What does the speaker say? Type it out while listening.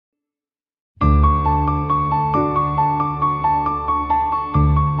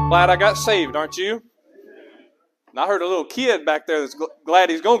Glad I got saved, aren't you? And I heard a little kid back there that's glad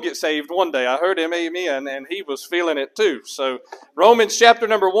he's going to get saved one day. I heard him, amen, and he was feeling it too. So Romans chapter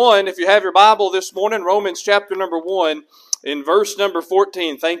number 1, if you have your Bible this morning, Romans chapter number 1 in verse number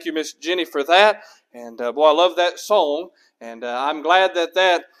 14. Thank you, Miss Jenny, for that. And boy, I love that song. And I'm glad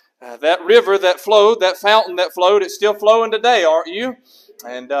that river that flowed, that fountain that flowed, it's still flowing today, aren't you?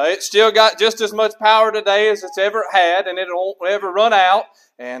 And it's still got just as much power today as it's ever had, and it won't ever run out.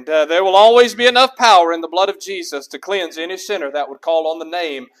 And there will always be enough power in the blood of Jesus to cleanse any sinner that would call on the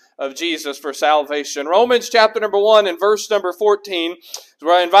name of Jesus for salvation. Romans chapter number 1 and verse number 14 is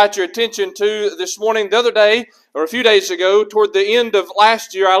where I invite your attention to this morning. The other day, or a few days ago, toward the end of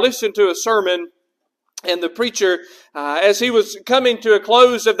last year, I listened to a sermon. And the preacher, as he was coming to a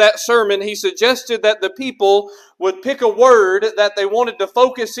close of that sermon, he suggested that the people would pick a word that they wanted to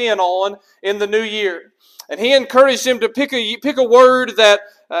focus in on in the new year. And he encouraged them to pick a word that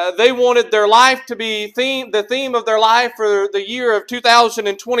they wanted their life to be the theme of their life for the year of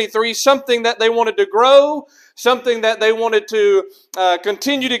 2023, something that they wanted to grow, something that they wanted to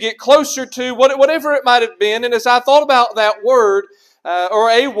continue to get closer to, whatever it might have been. And as I thought about that word,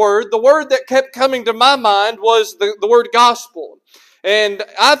 the word that kept coming to my mind was the word gospel. And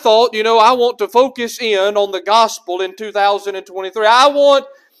I thought, I want to focus in on the gospel in 2023. I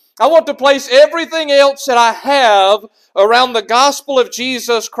want to place everything else that I have around the gospel of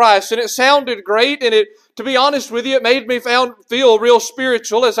Jesus Christ. And it sounded great, and to be honest with you, it made me feel real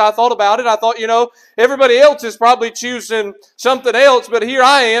spiritual as I thought about it. I thought, everybody else is probably choosing something else, but here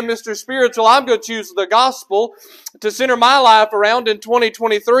I am, Mr. Spiritual. I'm going to choose the gospel to center my life around in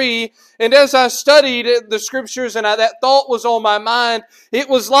 2023. And as I studied the scriptures and that thought was on my mind, it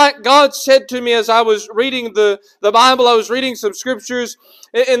was like God said to me as I was reading the Bible, I was reading some scriptures,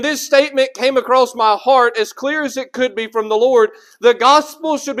 and this statement came across my heart as clear as it could be from the Lord. The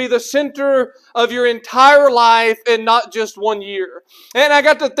gospel should be the center of your entire life and not just 1 year. And I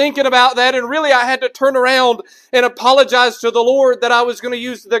got to thinking about that, and really I had to turn around and apologize to the Lord that I was going to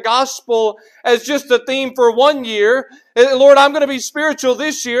use the gospel as just a theme for 1 year. Lord, I'm going to be spiritual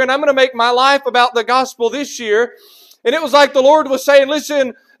this year, and I'm going to make my life about the gospel this year. And it was like the Lord was saying,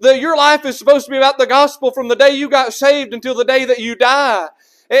 listen, your life is supposed to be about the gospel from the day you got saved until the day that you die.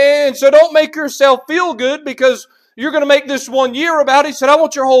 And so don't make yourself feel good because you're going to make this 1 year about it. He said, I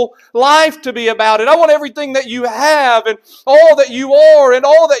want your whole life to be about it. I want everything that you have and all that you are and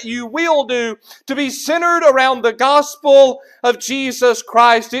all that you will do to be centered around the gospel of Jesus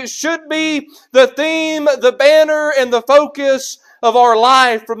Christ. It should be the theme, the banner, and the focus of our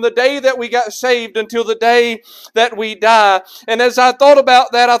life from the day that we got saved until the day that we die. And as I thought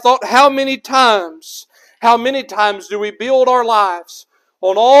about that, I thought, how many times do we build our lives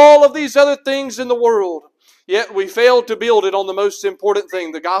on all of these other things in the world, yet we fail to build it on the most important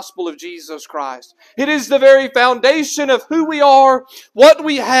thing, the gospel of Jesus Christ. It is the very foundation of who we are, what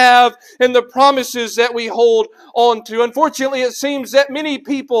we have, and the promises that we hold on to. Unfortunately, it seems that many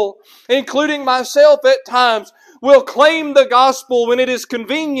people, including myself at times, will claim the gospel when it is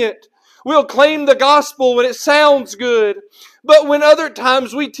convenient. We'll claim the gospel when it sounds good. But when other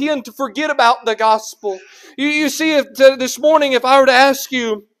times we tend to forget about the gospel. You see, this morning, if I were to ask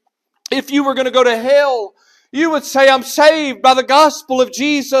you if you were going to go to hell, you would say, I'm saved by the gospel of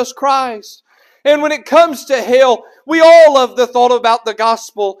Jesus Christ. And when it comes to hell, we all love the thought about the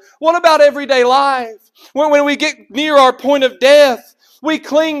gospel. What about everyday life? When we get near our point of death, we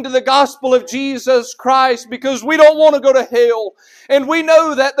cling to the gospel of Jesus Christ because we don't want to go to hell. And we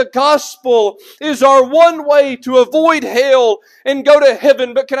know that the gospel is our one way to avoid hell and go to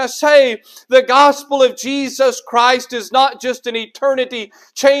heaven. But can I say, the gospel of Jesus Christ is not just an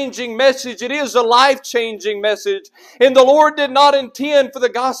eternity-changing message. It is a life-changing message. And the Lord did not intend for the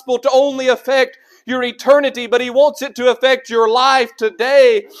gospel to only affect your eternity, but He wants it to affect your life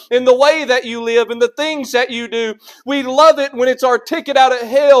today in the way that you live and the things that you do. We love it when it's our ticket out of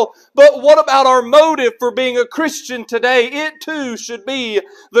hell, but what about our motive for being a Christian today? It too should be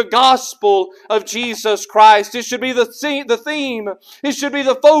the gospel of Jesus Christ. It should be the theme. It should be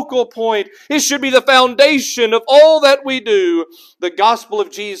the focal point. It should be the foundation of all that we do, the gospel of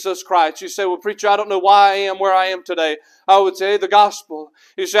Jesus Christ. You say, well, preacher, I don't know why I am where I am today. I would say the gospel.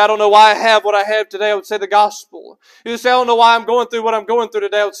 You say, I don't know why I have what I have today. I would say the gospel. You say, I don't know why I'm going through what I'm going through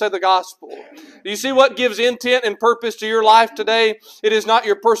today. I would say the gospel. Do you see what gives intent and purpose to your life today? It is not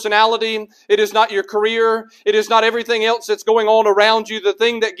your personality. It is not your career. It is not everything else that's going on around you. The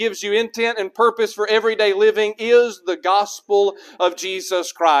thing that gives you intent and purpose for everyday living is the gospel of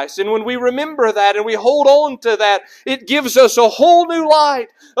Jesus Christ. And when we remember that and we hold on to that, it gives us a whole new light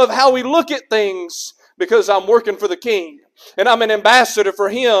of how we look at things. Because I'm working for the King. and I'm an ambassador for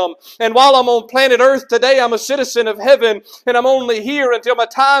Him. And while I'm on planet Earth today, I'm a citizen of heaven, and I'm only here until my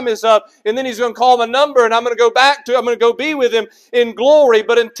time is up, and then He's going to call my number, and I'm going to go be with Him in glory.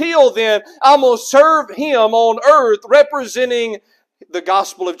 But until then, I'm going to serve Him on earth, representing the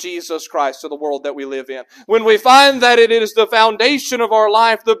gospel of Jesus Christ to the world that we live in. When we find that it is the foundation of our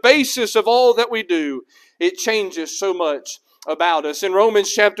life, the basis of all that we do, it changes so much about us. In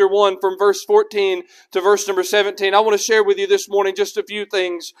Romans chapter 1, from verse 14 to verse number 17, I want to share with you this morning just a few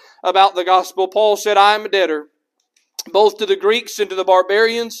things about the gospel. Paul said, I am a debtor, both to the Greeks and to the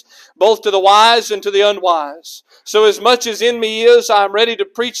barbarians, both to the wise and to the unwise. So as much as in me is, I am ready to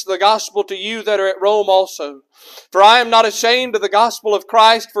preach the gospel to you that are at Rome also. For I am not ashamed of the gospel of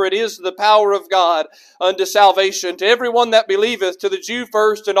Christ, for it is the power of God unto salvation to everyone that believeth, to the Jew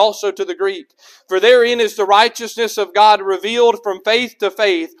first and also to the Greek. For therein is the righteousness of God revealed from faith to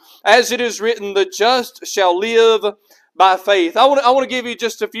faith, as it is written, the just shall live by faith. I want to give you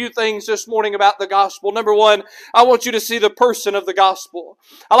just a few things this morning about the gospel. Number one, I want you to see the person of the gospel.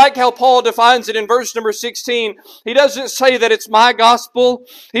 I like how Paul defines it in verse number 16. He doesn't say that it's my gospel.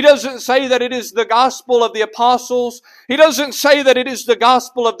 He doesn't say that it is the gospel of the apostles. He doesn't say that it is the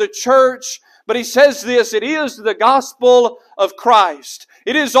gospel of the church. But he says this, it is the gospel of Christ.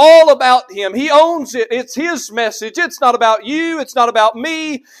 It is all about Him. He owns it. It's His message. It's not about you. It's not about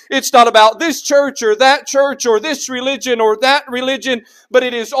me. It's not about this church or this religion or that religion. But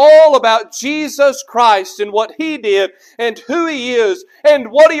it is all about Jesus Christ and what He did and who He is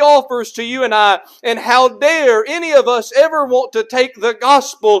and what He offers to you and I. And how dare any of us ever want to take the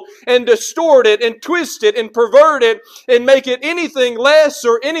gospel and distort it and twist it and pervert it and make it anything less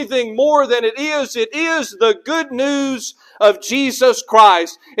or anything more than it is. It is the good news of Jesus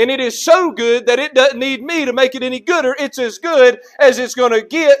Christ. And it is so good that it doesn't need me to make it any gooder. It's as good as it's going to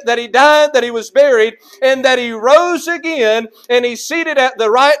get, that He died, that He was buried, and that He rose again, and He's seated at the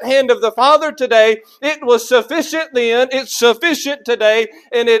right hand of the Father today. It was sufficient then, it's sufficient today,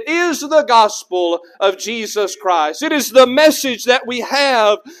 and it is the gospel of Jesus Christ. It is the message that we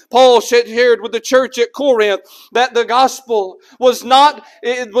have. Paul shared with the church at Corinth that the gospel was not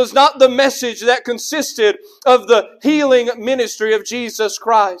the message that consisted of the healing ministry of Jesus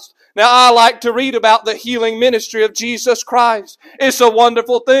Christ. Now, I like to read about the healing ministry of Jesus Christ. It's a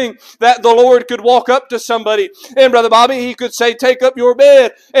wonderful thing that the Lord could walk up to somebody, and Brother Bobby, He could say, take up your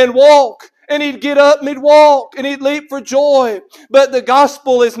bed and walk. And he'd get up and he'd walk and he'd leap for joy. But the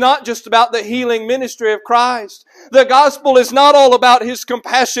gospel is not just about the healing ministry of Christ. The gospel is not all about His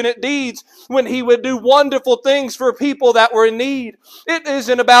compassionate deeds when He would do wonderful things for people that were in need. It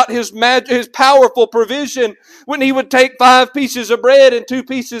isn't about His powerful provision when He would take 5 pieces of bread and 2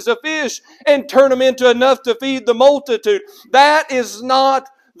 pieces of fish and turn them into enough to feed the multitude. That is not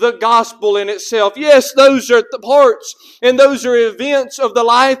the gospel in itself. Yes, those are the parts and those are events of the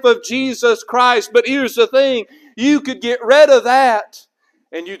life of Jesus Christ. But here's the thing. You could get rid of that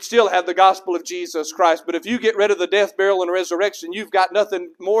and you'd still have the gospel of Jesus Christ. But if you get rid of the death, burial, and resurrection, you've got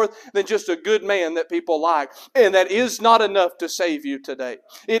nothing more than just a good man that people like. And that is not enough to save you today.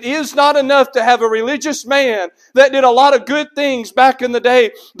 It is not enough to have a religious man that did a lot of good things back in the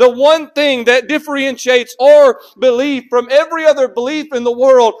day. The one thing that differentiates our belief from every other belief in the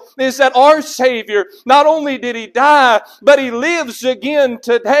world is that our Savior, not only did He die, but He lives again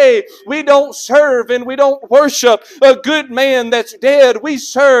today. We don't serve and we don't worship a good man that's dead. We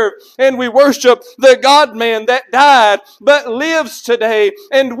serve and we worship the God-man that died but lives today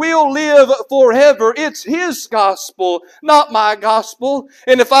and will live forever. It's His gospel, not my gospel.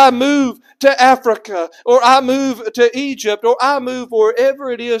 And if I move to Africa or I move to Egypt or I move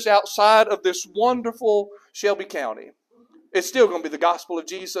wherever it is outside of this wonderful Shelby County, it's still going to be the gospel of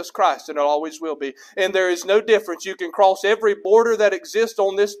Jesus Christ, and it always will be. And there is no difference. You can cross every border that exists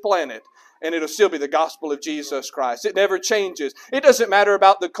on this planet, and it'll still be the gospel of Jesus Christ. It never changes. It doesn't matter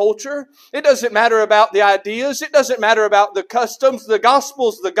about the culture. It doesn't matter about the ideas. It doesn't matter about the customs. The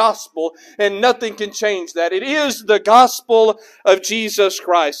gospel's the gospel, and nothing can change that. It is the gospel of Jesus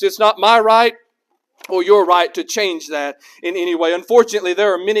Christ. It's not my right or your right to change that in any way. Unfortunately,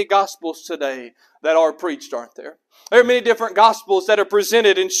 there are many gospels today that are preached, aren't there? There are many different gospels that are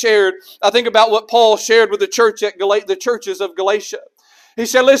presented and shared. I think about what Paul shared with the church at the churches of Galatia. He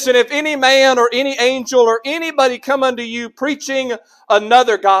said, listen, if any man or any angel or anybody come unto you preaching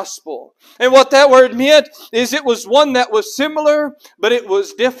another gospel. And what that word meant is it was one that was similar, but it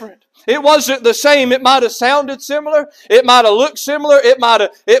was different. It wasn't the same. It might have sounded similar. It might have looked similar. It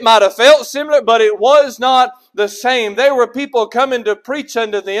might have felt similar, but it was not the same. There were people coming to preach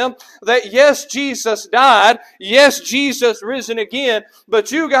unto them that yes, Jesus died. Yes, Jesus risen again,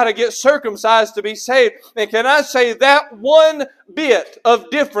 but you got to get circumcised to be saved. And can I say that one bit of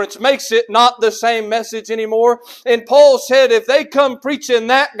difference makes it not the same message anymore? And Paul said, if they come preaching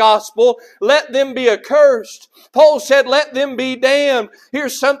that gospel, let them be accursed. Paul said, let them be damned.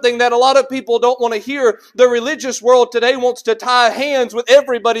 Here's something that a lot of people don't want to hear. The religious world today wants to tie hands with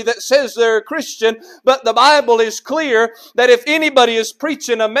everybody that says they're a Christian, but the Bible is clear that if anybody is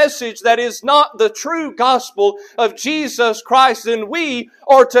preaching a message that is not the true gospel of Jesus Christ, then we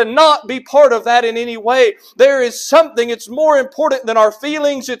are to not be part of that in any way. There is something, it's more important than our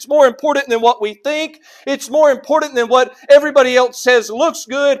feelings, it's more important than what we think, it's more important than what everybody else says looks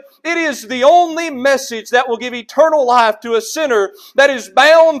good. It is the only message that will give eternal life to a sinner that is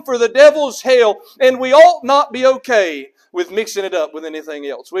bound for the devil's hell, and we ought not be okay with mixing it up with anything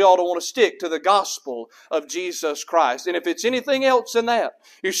else. We ought to want to stick to the gospel of Jesus Christ. And if it's anything else than that,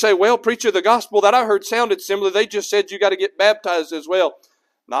 you say, well, preacher, the gospel that I heard sounded similar. They just said you got to get baptized as well.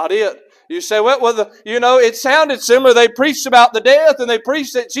 Not it. You say, well, it sounded similar. They preached about the death and they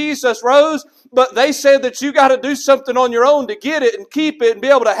preached that Jesus rose, but they said that you got to do something on your own to get it and keep it and be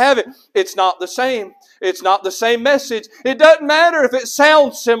able to have it. It's not the same. It's not the same message. It doesn't matter if it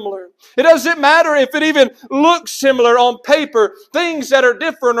sounds similar. It doesn't matter if it even looks similar on paper. Things that are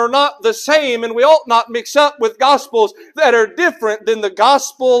different are not the same, and we ought not mix up with gospels that are different than the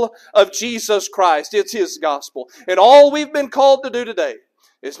gospel of Jesus Christ. It's His gospel. And all we've been called to do today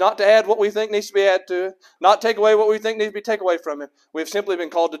is not to add what we think needs to be added to it, not take away what we think needs to be taken away from it. We've simply been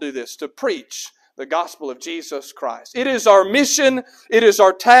called to do this, to preach the gospel of Jesus Christ. It is our mission, it is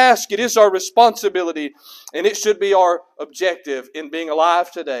our task, it is our responsibility, and it should be our objective in being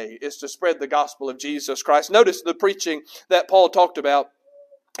alive today, is to spread the gospel of Jesus Christ. Notice the preaching that Paul talked about.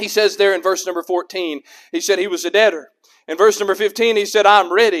 He says there in verse number 14, he said he was a debtor. In verse number 15, he said,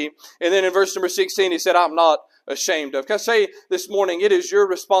 I'm ready. And then in verse number 16, he said, I'm not ashamed of. Can I say this morning, it is your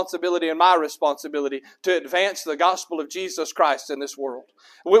responsibility and my responsibility to advance the gospel of Jesus Christ in this world.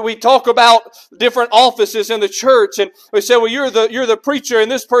 We talk about different offices in the church, and we say, well, you're the preacher,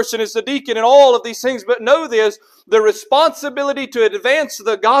 and this person is the deacon, and all of these things. But know this, the responsibility to advance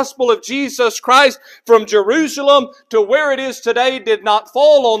the gospel of Jesus Christ from Jerusalem to where it is today did not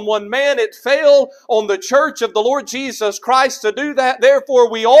fall on one man. It fell on the church of the Lord Jesus Christ to do that.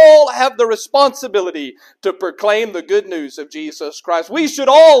 Therefore, we all have the responsibility to proclaim the good news of Jesus Christ. We should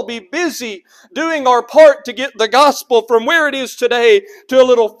all be busy doing our part to get the gospel from where it is today to a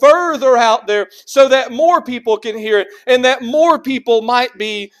little further out there so that more people can hear it and that more people might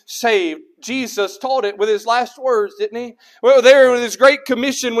be saved. Jesus taught it with His last words, didn't He? Well, there with His great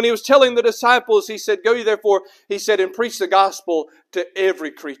commission when He was telling the disciples, He said, go ye therefore, He said, and preach the gospel to every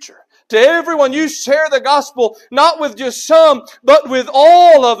creature. To everyone, you share the gospel, not with just some, but with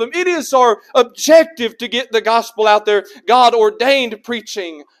all of them. It is our objective to get the gospel out there. God ordained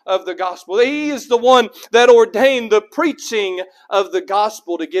preaching of the gospel. He is the one that ordained the preaching of the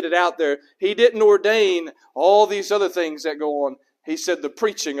gospel to get it out there. He didn't ordain all these other things that go on. He said the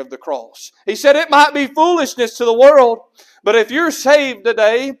preaching of the cross. He said it might be foolishness to the world, but if you're saved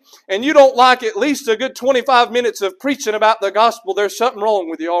today and you don't like at least a good 25 minutes of preaching about the gospel, there's something wrong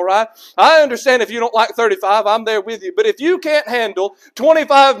with you, all right? I understand if you don't like 35, I'm there with you. But if you can't handle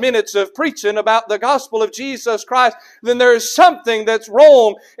 25 minutes of preaching about the gospel of Jesus Christ, then there is something that's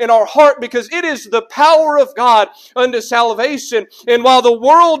wrong in our heart, because it is the power of God unto salvation. And while the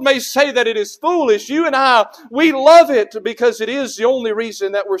world may say that it is foolish, you and I, we love it because it is the only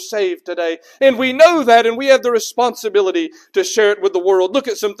reason that we're saved today. And we know that, and we have the responsibility to share it with the world. Look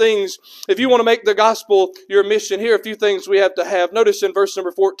at some things. If you want to make the gospel your mission, here are a few things we have to have. Notice in verse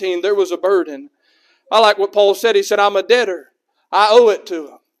number 14, there was a burden. I like what Paul said. He said, I'm a debtor. I owe it to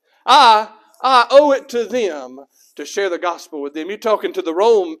them. I owe it to them to share the gospel with them. You're talking to the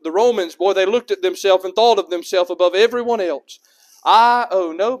Romans, boy, they looked at themselves and thought of themselves above everyone else. I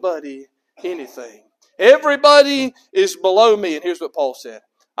owe nobody anything. Everybody is below me. And here's what Paul said.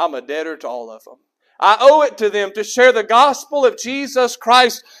 I'm a debtor to all of them. I owe it to them to share the gospel of Jesus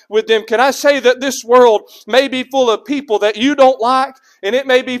Christ with them. Can I say that this world may be full of people that you don't like, and it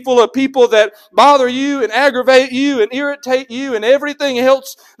may be full of people that bother you and aggravate you and irritate you and everything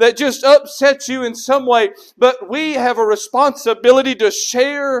else that just upsets you in some way, but we have a responsibility to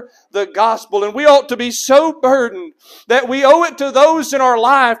share the gospel, and we ought to be so burdened that we owe it to those in our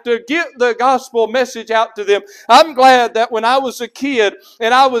life to get the gospel message out to them. I'm glad that when I was a kid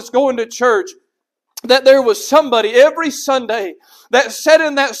and I was going to church, that there was somebody every Sunday that sat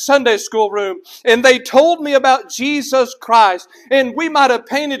in that Sunday school room and they told me about Jesus Christ. And we might have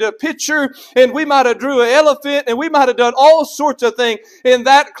painted a picture and we might have drew an elephant and we might have done all sorts of things in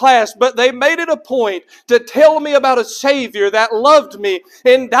that class. But they made it a point to tell me about a Savior that loved me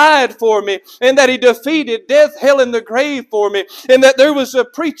and died for me, and that He defeated death, hell, and the grave for me. And that there was a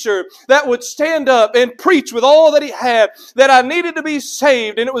preacher that would stand up and preach with all that he had, that I needed to be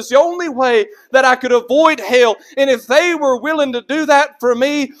saved. And it was the only way that I could avoid hell. And if they were willing to do that for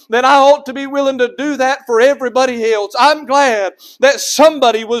me, then I ought to be willing to do that for everybody else. I'm glad that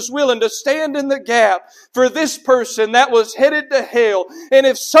somebody was willing to stand in the gap for this person that was headed to hell. And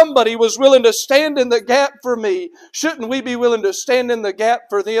if somebody was willing to stand in the gap for me, shouldn't we be willing to stand in the gap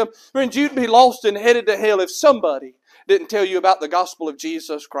for them? Friends, you'd be lost and headed to hell if somebody didn't tell you about the gospel of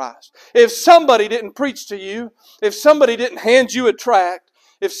Jesus Christ. If somebody didn't preach to you, if somebody didn't hand you a tract,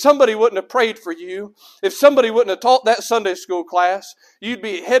 if somebody wouldn't have prayed for you, if somebody wouldn't have taught that Sunday school class, you'd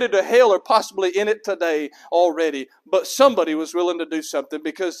be headed to hell or possibly in it today already. But somebody was willing to do something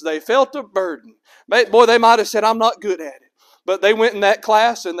because they felt a burden. Boy, they might have said, I'm not good at it. But they went in that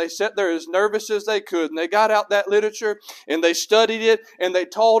class and they sat there as nervous as they could. And they got out that literature and they studied it and they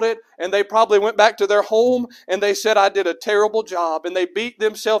taught it. And they probably went back to their home and they said, I did a terrible job. And they beat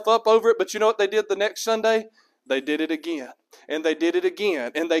themselves up over it. But you know what they did the next Sunday? They did it again. And they did it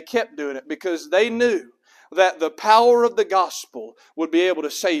again. And they kept doing it because they knew that the power of the gospel would be able to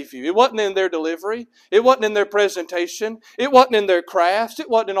save you. It wasn't in their delivery. It wasn't in their presentation. It wasn't in their crafts. It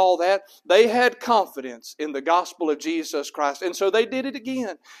wasn't in all that. They had confidence in the gospel of Jesus Christ. And so they did it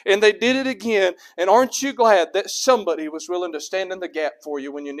again. And they did it again. And aren't you glad that somebody was willing to stand in the gap for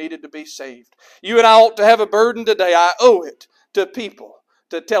you when you needed to be saved? You and I ought to have a burden today. I owe it to people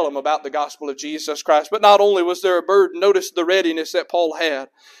to tell them about the gospel of Jesus Christ. But not only was there a burden, notice the readiness that Paul had.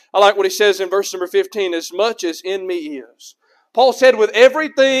 I like what he says in verse number 15, as much as in me is. Paul said, with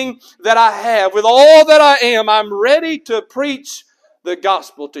everything that I have, with all that I am, I'm ready to preach the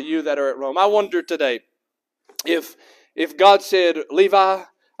gospel to you that are at Rome. I wonder today, if God said, Levi,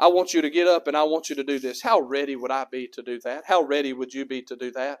 I want you to get up and I want you to do this, how ready would I be to do that? How ready would you be to do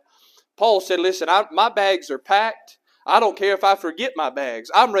that? Paul said, listen, my bags are packed. I don't care if I forget my bags.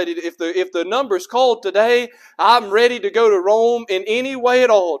 I'm ready to, if the number's called today, I'm ready to go to Rome in any way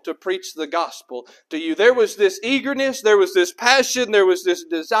at all to preach the gospel to you. There was this eagerness, there was this passion, there was this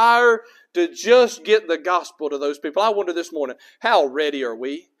desire to just get the gospel to those people. I wonder this morning, how ready are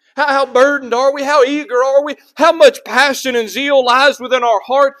we? How burdened are we? How eager are we? How much passion and zeal lies within our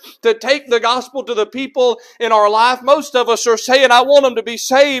heart to take the gospel to the people in our life? Most of us are saying, I want them to be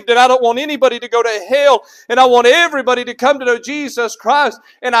saved and I don't want anybody to go to hell and I want everybody to come to know Jesus Christ.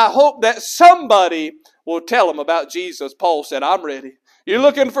 And I hope that somebody will tell them about Jesus. Paul said, I'm ready. You're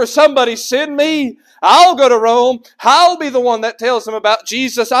looking for somebody, send me. I'll go to Rome. I'll be the one that tells them about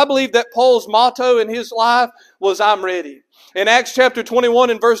Jesus. I believe that Paul's motto in his life was, I'm ready. In Acts chapter 21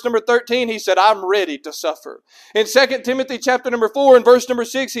 and verse number 13, he said, I'm ready to suffer. In 2 Timothy chapter number 4 and verse number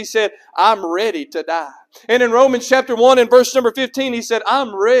 6, he said, I'm ready to die. And in Romans chapter 1 and verse number 15, he said,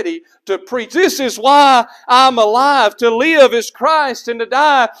 I'm ready to preach. This is why I'm alive. To live is Christ and to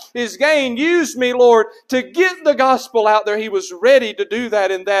die is gain. Use me, Lord, to get the gospel out there. He was ready to do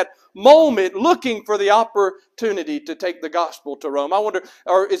that in that moment, looking for the opportunity to take the gospel to Rome. I wonder,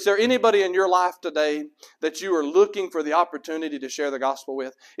 or is there anybody in your life today that you are looking for the opportunity to share the gospel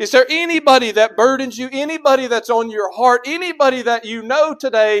with? Is there anybody that burdens you? Anybody that's on your heart? Anybody that you know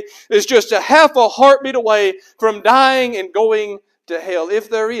today is just a half a heartbeat away from dying and going to hell? If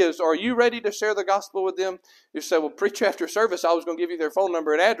there is, are you ready to share the gospel with them? You say, well, preacher, after service, I was going to give you their phone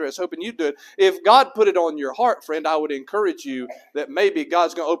number and address, hoping you'd do it. If God put it on your heart, friend, I would encourage you that maybe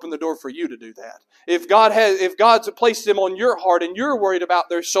God's going to open the door for you to do that. If God's placed them on your heart and you're worried about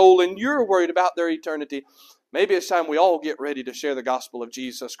their soul and you're worried about their eternity, maybe it's time we all get ready to share the gospel of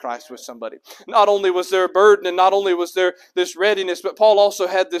Jesus Christ with somebody. Not only was there a burden and not only was there this readiness, but Paul also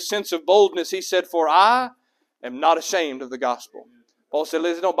had this sense of boldness. He said, for I am not ashamed of the gospel. Paul said,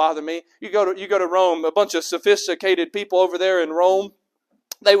 listen, don't bother me. You go to Rome, a bunch of sophisticated people over there in Rome,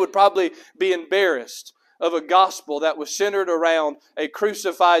 they would probably be embarrassed of a gospel that was centered around a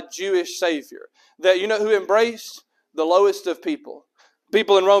crucified Jewish Savior that, you know who embraced? The lowest of people.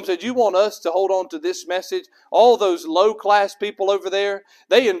 People in Rome said, you want us to hold on to this message? All those low-class people over there,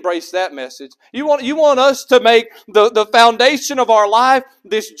 they embrace that message. You want us to make the foundation of our life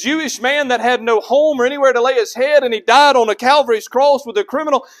this Jewish man that had no home or anywhere to lay his head, and he died on a Calvary's cross with a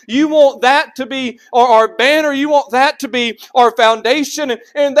criminal. You want that to be our banner? You want that to be our foundation?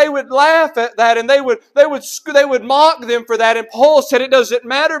 And they would laugh at that, and they would mock them for that. And Paul said, it doesn't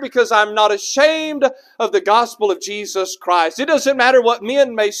matter, because I'm not ashamed of the gospel of Jesus Christ. It doesn't matter what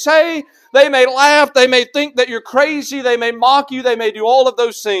men may say. They may laugh. They may think that you're crazy. They may mock you. They may do all of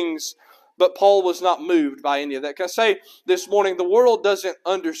those things. But Paul was not moved by any of that. Can I say this morning, the world doesn't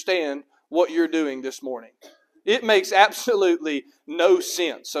understand what you're doing this morning. It makes absolutely no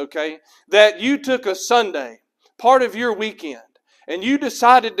sense, okay? That you took a Sunday, part of your weekend, and you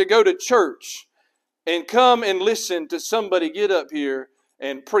decided to go to church and come and listen to somebody get up here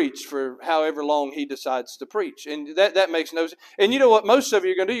and preach for however long he decides to preach. And that makes no sense. And you know what most of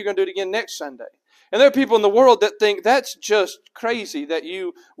you are going to do? You're going to do it again next Sunday. And there are people in the world that think that's just crazy that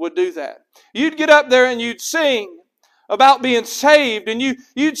you would do that. You'd get up there and you'd sing about being saved, and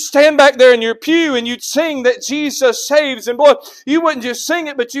you'd stand back there in your pew and you'd sing that Jesus saves. And boy, you wouldn't just sing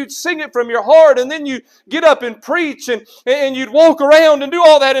it, but you'd sing it from your heart, and then you'd get up and preach, and you'd walk around and do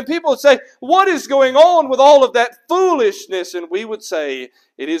all that, and people would say, what is going on with all of that foolishness? And we would say,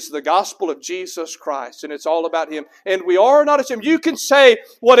 it is the gospel of Jesus Christ, and it's all about Him. And we are not ashamed. You can say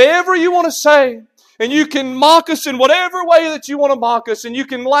whatever you want to say, and you can mock us in whatever way that you want to mock us, and you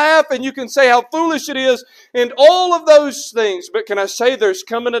can laugh, and you can say how foolish it is, and all of those things. But can I say there's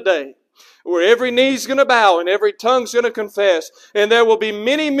coming a day where every knee's going to bow and every tongue's going to confess. And there will be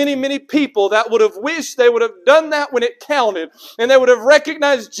many, many, many people that would have wished they would have done that when it counted. And they would have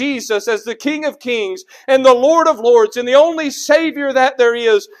recognized Jesus as the King of Kings and the Lord of Lords and the only Savior that there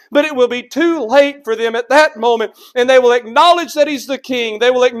is. But it will be too late for them at that moment. And they will acknowledge that He's the King. They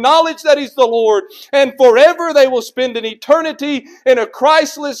will acknowledge that He's the Lord. And forever they will spend an eternity in a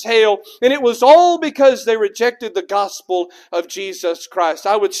Christless hell. And it was all because they rejected the gospel of Jesus Christ.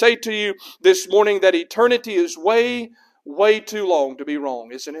 I would say to you this morning that eternity is way, way too long to be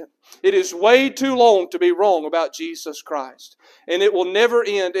wrong, isn't it? It is way too long to be wrong about Jesus Christ. And it will never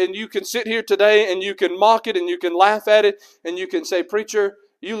end. And you can sit here today and you can mock it and you can laugh at it and you can say, preacher,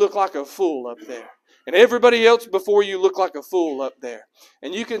 you look like a fool up there. And everybody else before you look like a fool up there.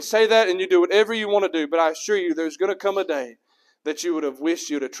 And you can say that and you do whatever you want to do. But I assure you there's going to come a day that you would have wished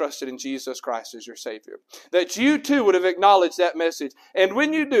you would have trusted in Jesus Christ as your Savior. That you too would have acknowledged that message. And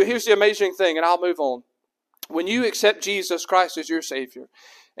when you do, here's the amazing thing, and I'll move on. When you accept Jesus Christ as your Savior,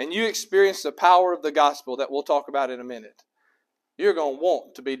 and you experience the power of the gospel that we'll talk about in a minute, you're going to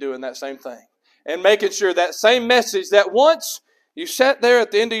want to be doing that same thing. And making sure that same message that once you sat there at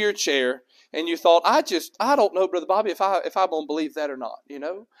the end of your chair, and you thought, I don't know, Brother Bobby, if I'm going to believe that or not, you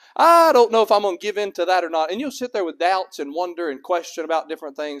know. I don't know if I'm going to give in to that or not. And you'll sit there with doubts and wonder and question about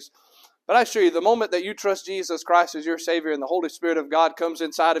different things. But I assure you, the moment that you trust Jesus Christ as your Savior and the Holy Spirit of God comes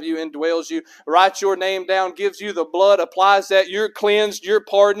inside of you, indwells you, writes your name down, gives you the blood, applies that, you're cleansed, you're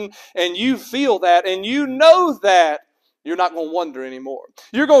pardoned, and you feel that, and you know that, you're not going to wonder anymore.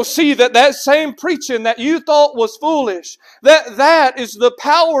 You're going to see that same preaching that you thought was foolish, that is the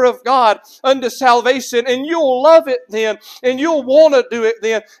power of God unto salvation, and you'll love it then, and you'll want to do it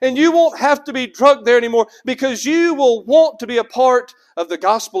then, and you won't have to be drugged there anymore, because you will want to be a part of the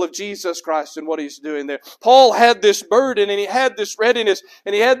gospel of Jesus Christ and what He's doing there. Paul had this burden, and he had this readiness,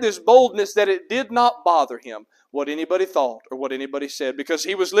 and he had this boldness that it did not bother him what anybody thought or what anybody said, because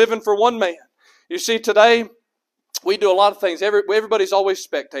he was living for one man. You see, today, we do a lot of things. Everybody's always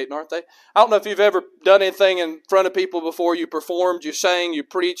spectating, aren't they? I don't know if you've ever done anything in front of people before. You performed, you sang, you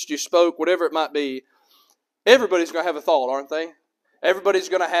preached, you spoke, whatever it might be. Everybody's going to have a thought, aren't they? Everybody's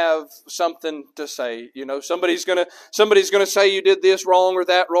going to have something to say. You know, somebody's going to say you did this wrong or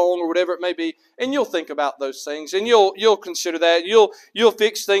that wrong or whatever it may be, and you'll think about those things and you'll consider that. You'll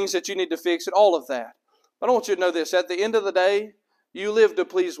fix things that you need to fix and all of that. But I want you to know this: at the end of the day, you live to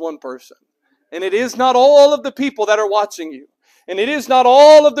please one person. And it is not all of the people that are watching you. And it is not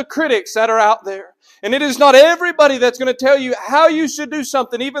all of the critics that are out there. And it is not everybody that's going to tell you how you should do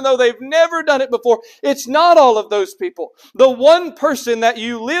something, even though they've never done it before. It's not all of those people. The one person that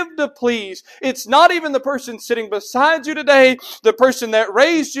you live to please, it's not even the person sitting beside you today, the person that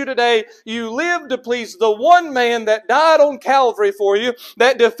raised you today. You live to please the one man that died on Calvary for you,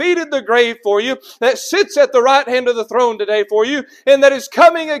 that defeated the grave for you, that sits at the right hand of the throne today for you, and that is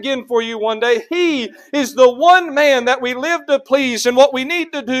coming again for you one day. He is the one man that we live to please. And what we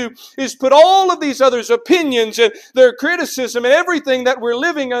need to do is put all of these these others' opinions and their criticism and everything that we're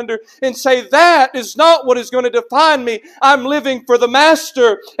living under and say, that is not what is going to define me. I'm living for the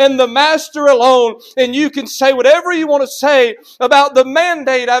Master and the Master alone. And you can say whatever you want to say about the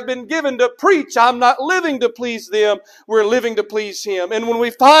mandate I've been given to preach. I'm not living to please them. We're living to please Him. And when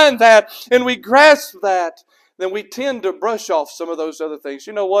we find that and we grasp that, then we tend to brush off some of those other things.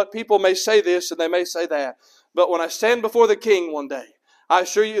 You know what? People may say this and they may say that. But when I stand before the King one day, I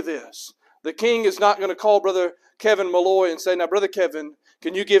assure you this. The King is not going to call Brother Kevin Malloy and say, now, Brother Kevin,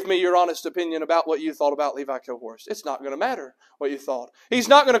 can you give me your honest opinion about what you thought about Levi Kilhorst? It's not going to matter what you thought. He's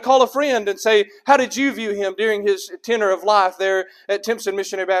not going to call a friend and say, how did you view him during his tenure of life there at Timpson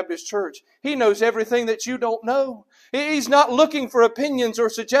Missionary Baptist Church? He knows everything that you don't know. He's not looking for opinions or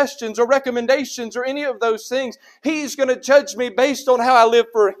suggestions or recommendations or any of those things. He's going to judge me based on how I live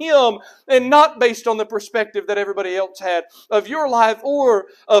for Him and not based on the perspective that everybody else had of your life or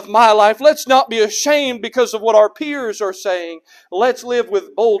of my life. Let's not be ashamed because of what our peers are saying. Let's live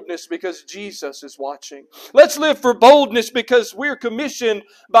with boldness because Jesus is watching. Let's live for boldness because we're commissioned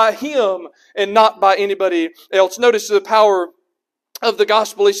by Him and not by anybody else. Notice the power of the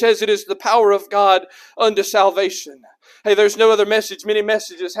gospel. He says it is the power of God unto salvation. Hey, there's no other message. Many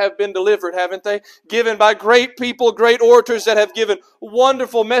messages have been delivered, haven't they? Given by great people, great orators that have given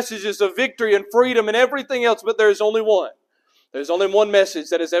wonderful messages of victory and freedom and everything else, but there's only one. There's only one message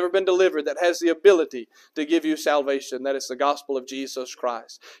that has ever been delivered that has the ability to give you salvation. That is the gospel of Jesus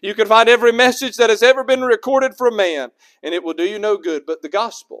Christ. You can find every message that has ever been recorded from man, and it will do you no good, but the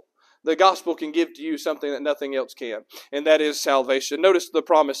gospel can give to you something that nothing else can, and that is salvation. Notice the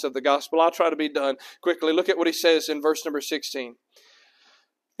promise of the gospel. I'll try to be done quickly. Look at what he says in verse number 16.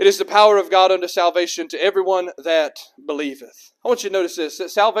 It is the power of God unto salvation to everyone that believeth. I want you to notice this,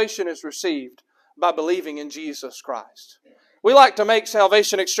 that salvation is received by believing in Jesus Christ. We like to make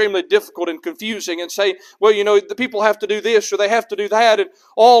salvation extremely difficult and confusing and say, well, you know, the people have to do this or they have to do that and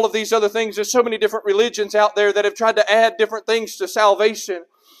all of these other things. There's so many different religions out there that have tried to add different things to salvation.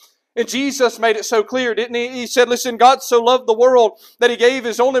 And Jesus made it so clear, didn't He? He said, listen, God so loved the world that He gave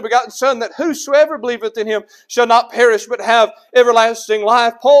His only begotten Son, that whosoever believeth in Him shall not perish but have everlasting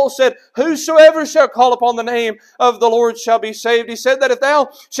life. Paul said, whosoever shall call upon the name of the Lord shall be saved. He said that if thou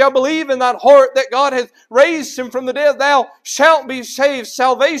shalt believe in thine heart that God hath raised Him from the dead, thou shalt be saved.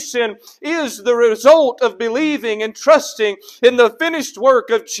 Salvation is the result of believing and trusting in the finished work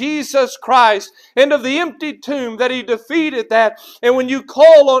of Jesus Christ and of the empty tomb, that He defeated that. And when you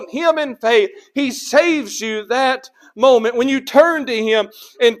call on Him in faith, He saves you that moment. When you turn to Him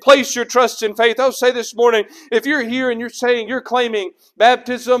and place your trust in faith, I'll say this morning, if you're here and you're claiming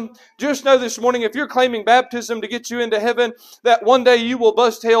baptism, just know this morning, if you're claiming baptism to get you into heaven, that one day you will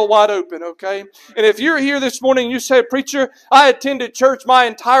bust hell wide open, okay? And if you're here this morning and you say, preacher, I attended church my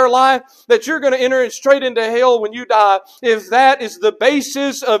entire life, that you're going to enter straight into hell when you die, if that is the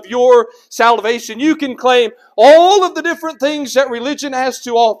basis of your salvation, you can claim all of the different things that religion has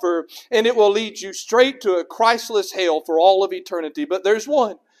to offer, and it will lead you straight to a Christless hell for all of eternity. But there's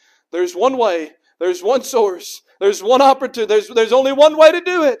one way, there's one source, there's one opportunity, there's only one way to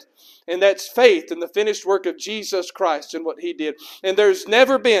do it, and that's faith in the finished work of Jesus Christ and what He did. And there's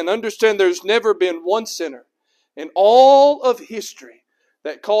never been one sinner in all of history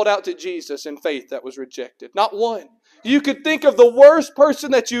that called out to Jesus in faith that was rejected. Not one. You could think of the worst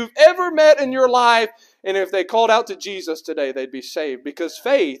person that you've ever met in your life, and if they called out to Jesus today, they'd be saved, because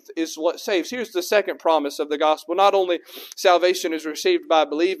faith is what saves. Here's the second promise of the gospel. Not only salvation is received by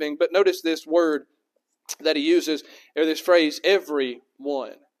believing, but notice this word that he uses, or this phrase,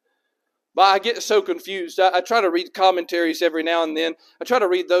 everyone. But I get so confused. I try to read commentaries every now and then. I try to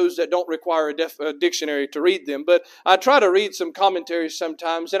read those that don't require a dictionary to read them, but I try to read some commentaries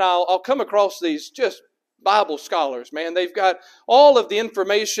sometimes, and I'll come across these just Bible scholars, man. They've got all of the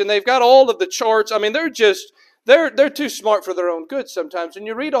information. They've got all of the charts. I mean, they're too smart for their own good sometimes. And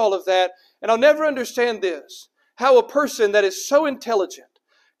you read all of that, and I'll never understand this, how a person that is so intelligent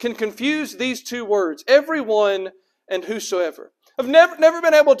can confuse these two words, everyone and whosoever. I've never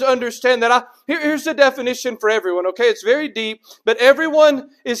been able to understand that. Here's the definition for everyone, okay? It's very deep, but everyone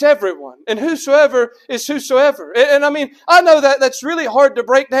is everyone, and whosoever is whosoever. And I mean, I know that that's really hard to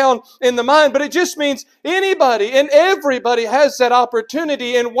break down in the mind, but it just means anybody and everybody has that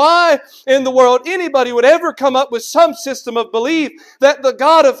opportunity. And why in the world anybody would ever come up with some system of belief that the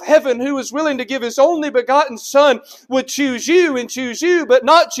God of heaven, who is willing to give His only begotten Son, would choose you, but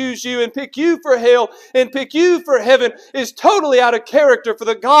not choose you and pick you for hell and pick you for heaven, is totally out about a character for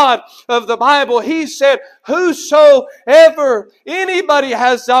the God of the Bible. He said, whosoever, anybody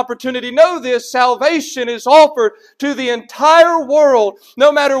has the opportunity. Know this, salvation is offered to the entire world,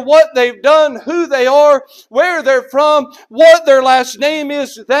 no matter what they've done, who they are, where they're from, what their last name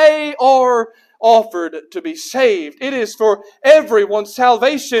is. They are offered to be saved. It is for everyone.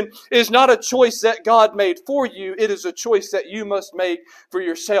 Salvation is not a choice that God made for you. It is a choice that you must make for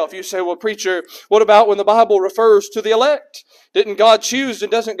yourself. You say, well, preacher, what about when the Bible refers to the elect? Didn't God choose,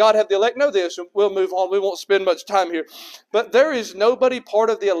 and doesn't God have the elect? Know this, and we'll move on. We won't spend much time here. But there is nobody part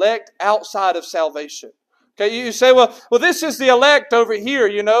of the elect outside of salvation. Okay, you say, well, this is the elect over here,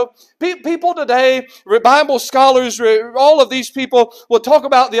 you know. People today, Bible scholars, all of these people will talk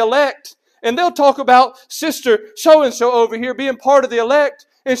about the elect. And they'll talk about sister so-and-so over here being part of the elect.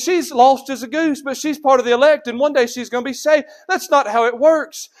 And she's lost as a goose, but she's part of the elect. And one day she's going to be saved. That's not how it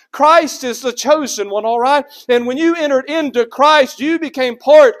works. Christ is the chosen one, all right? And when you entered into Christ, you became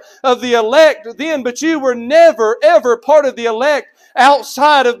part of the elect then. But you were never, ever part of the elect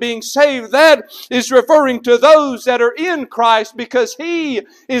outside of being saved. That is referring to those that are in Christ, because He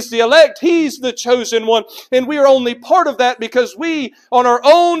is the elect. He's the chosen one. And we are only part of that because we, in our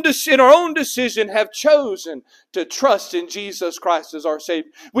own decision, have chosen to trust in Jesus Christ as our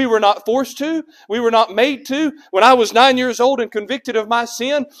Savior. We were not forced to. We were not made to. When I was 9 years old and convicted of my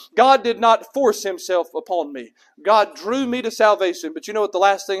sin, God did not force Himself upon me. God drew me to salvation. But you know what the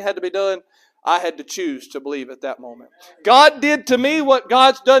last thing had to be done? I had to choose to believe at that moment. God did to me what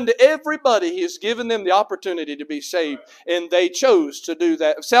God's done to everybody. He has given them the opportunity to be saved, and they chose to do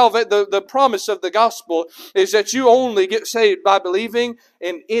that. The promise of the gospel is that you only get saved by believing,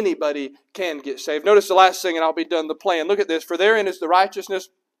 and anybody can get saved. Notice the last thing, and I'll be done. The plan. Look at this. For therein is the righteousness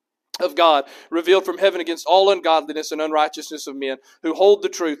of God revealed from heaven against all ungodliness and unrighteousness of men who hold the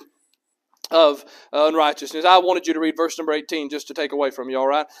truth of unrighteousness. I wanted you to read verse number 18 just to take away from you, all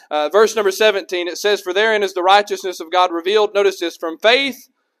right? Verse number 17, it says, for therein is the righteousness of God revealed. Notice this, from faith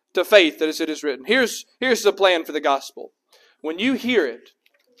to faith, as it is written. Here's the plan for the gospel. When you hear it,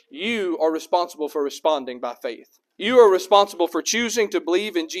 you are responsible for responding by faith. You are responsible for choosing to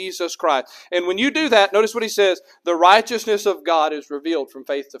believe in Jesus Christ. And when you do that, notice what he says, the righteousness of God is revealed from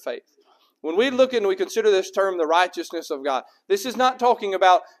faith to faith. When we look and we consider this term, the righteousness of God, this is not talking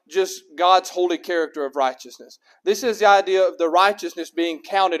about just God's holy character of righteousness. This is the idea of the righteousness being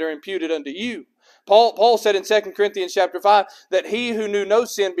counted or imputed unto you. Paul said in 2 Corinthians chapter 5 that He who knew no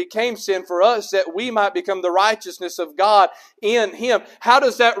sin became sin for us, that we might become the righteousness of God in Him. How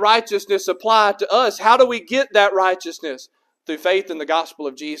does that righteousness apply to us? How do we get that righteousness? Through faith in the gospel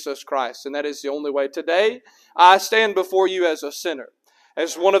of Jesus Christ. And that is the only way. Today, I stand before you as a sinner.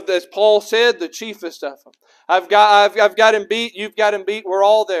 As Paul said, the chiefest of them. I've got him beat. You've got him beat. We're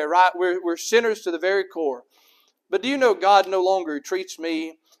all there, right? We're sinners to the very core. But do you know God no longer treats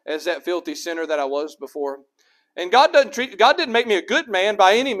me as that filthy sinner that I was before? And God didn't make me a good man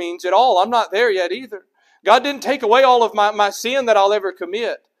by any means at all. I'm not there yet either. God didn't take away all of my sin that I'll ever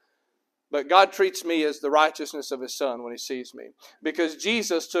commit. But God treats me as the righteousness of His Son when He sees me. Because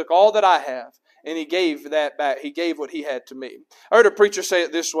Jesus took all that I have, and He gave that back. He gave what He had to me. I heard a preacher say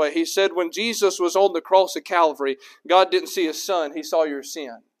it this way. He said, when Jesus was on the cross of Calvary, God didn't see His Son, He saw your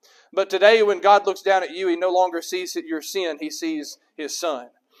sin. But today, when God looks down at you, He no longer sees your sin, He sees His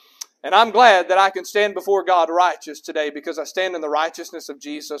Son. And I'm glad that I can stand before God righteous today, because I stand in the righteousness of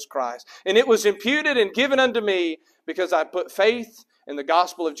Jesus Christ. And it was imputed and given unto me because I put faith in the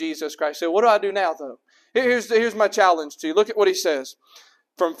gospel of Jesus Christ. So what do I do now, though? Here's my challenge to you. Look at what he says.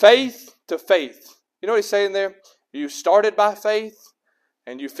 From faith to faith. You know what he's saying there? You started by faith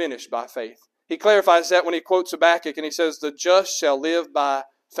and you finished by faith. He clarifies that when he quotes Habakkuk, and he says, the just shall live by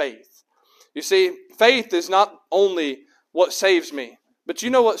faith. You see, faith is not only what saves me, but you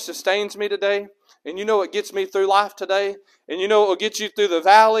know what sustains me today? And you know what gets me through life today? And you know what will get you through the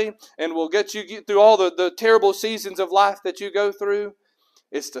valley and will get you through all the terrible seasons of life that you go through?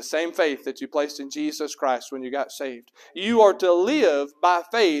 It's the same faith that you placed in Jesus Christ when you got saved. You are to live by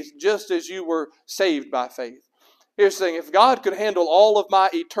faith just as you were saved by faith. Here's the thing. If God could handle all of my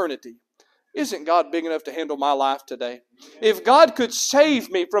eternity, isn't God big enough to handle my life today? If God could save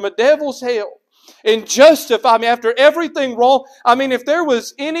me from a devil's hell and justify me after everything wrong, if there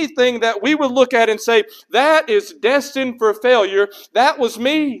was anything that we would look at and say, that is destined for failure, that was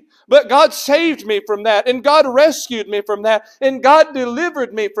me. But God saved me from that, and God rescued me from that, and God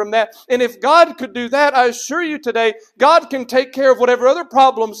delivered me from that. And if God could do that, I assure you today, God can take care of whatever other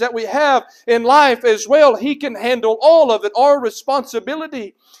problems that we have in life as well. He can handle all of it. Our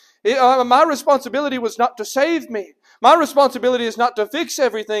responsibility, my responsibility was not to save me. My responsibility is not to fix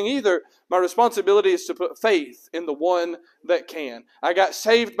everything either. My responsibility is to put faith in the one that can. I got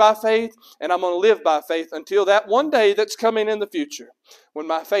saved by faith, and I'm going to live by faith until that one day that's coming in the future when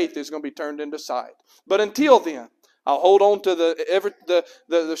my faith is going to be turned into sight. But until then, I'll hold on to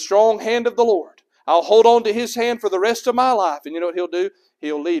the strong hand of the Lord. I'll hold on to His hand for the rest of my life. And you know what He'll do?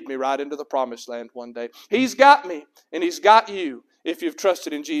 He'll lead me right into the promised land one day. He's got me, and He's got you if you've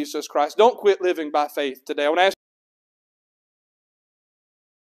trusted in Jesus Christ. Don't quit living by faith today. I want to ask